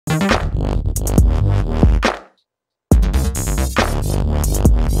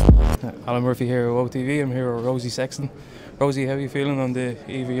Alan Murphy here at Whoatv. I'm here with Rosi Sexton. Rosie, how are you feeling on the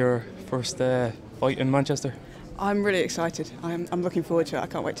eve of your first fight in Manchester? I'm really excited. I'm looking forward to it. I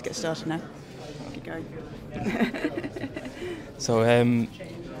can't wait to get started now. Keep going. So,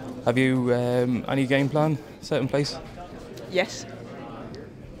 have you any game plan set in place? Yes. Do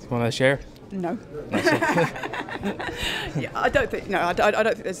you want to share? No. Yeah, I don't think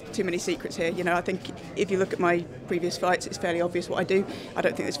there's too many secrets here. You know, I think if you look at my previous fights, it's fairly obvious what I do. I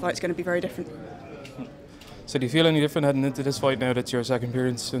don't think this fight's going to be very different. So, do you feel any different heading into this fight now that it's your second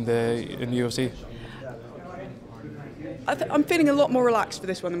appearance in the UFC? I'm feeling a lot more relaxed for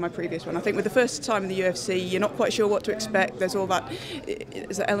this one than my previous one. I think with the first time in the UFC, you're not quite sure what to expect. There's all that,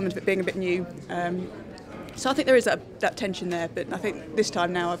 there's that element of it being a bit new. So I think there is that tension there. But I think this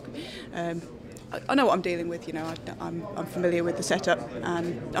time now, I know what I'm dealing with. You know, I'm familiar with the setup,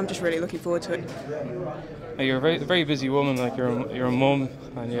 and I'm just really looking forward to it. You're a very busy woman. Like you're a mum,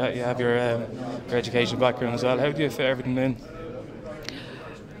 and you have your education background as well. How do you fit everything in?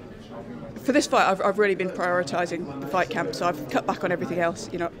 For this fight, I've really been prioritising the fight camp, so I've cut back on everything else.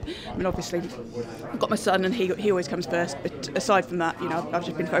 You know, I mean, obviously, I've got my son, and he always comes first. But aside from that, you know, I've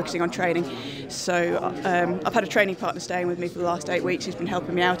just been focusing on training. So I've had a training partner staying with me for the last 8 weeks who's been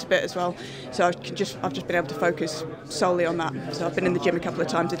helping me out a bit as well. So I've just been able to focus solely on that. So I've been in the gym a couple of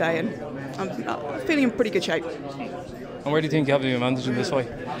times a day, and I'm feeling in pretty good shape. And where do you think you have the advantage in this fight?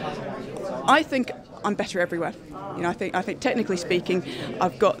 I think I'm better everywhere. You know, I think technically speaking,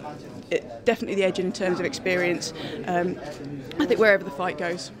 I've got definitely the edge in terms of experience. I think wherever the fight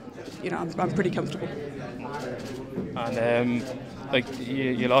goes, you know, I'm pretty comfortable. And like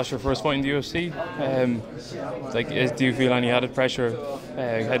you lost your first fight in the UFC. Do you feel any added pressure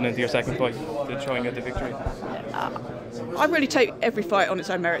heading into your second fight to try and get the victory? I really take every fight on its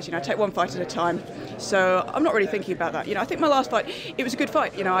own merits. You know, I take one fight at a time. So I'm not really thinking about that. You know, I think my last fight, it was a good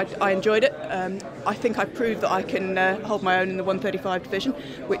fight. You know, I enjoyed it. I think I proved that I can hold my own in the 135 division,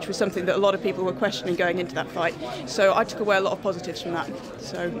 which was something that a lot of people were questioning going into that fight. So I took away a lot of positives from that.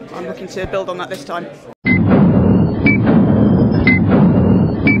 So I'm looking to build on that this time.